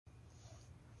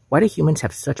Why do humans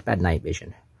have such bad night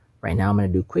vision? Right now I'm going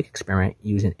to do a quick experiment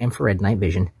using infrared night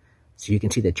vision so you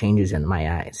can see the changes in my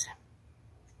eyes.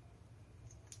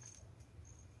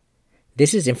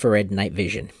 This is infrared night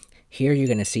vision. Here you're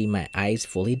going to see my eyes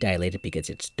fully dilated because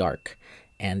it's dark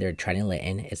and they're trying to let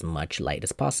in as much light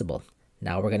as possible.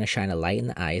 Now we're going to shine a light in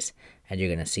the eyes and you're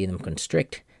going to see them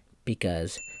constrict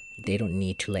because they don't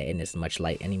need to let in as much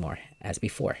light anymore as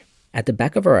before. At the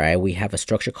back of our eye we have a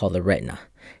structure called the retina.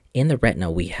 In the retina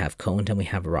we have cones and we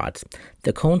have rods.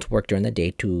 The cones work during the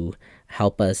day to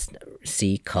help us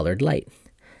see colored light.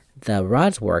 The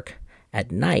rods work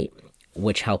at night,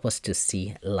 which help us to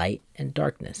see light and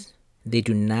darkness. They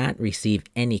do not receive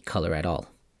any color at all.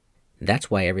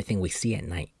 That's why everything we see at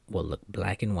night will look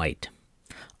black and white.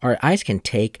 Our eyes can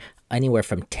take anywhere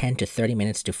from 10 to 30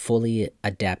 minutes to fully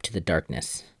adapt to the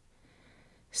darkness.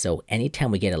 So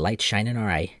anytime we get a light shine in our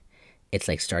eye, it's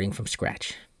like starting from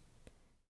scratch.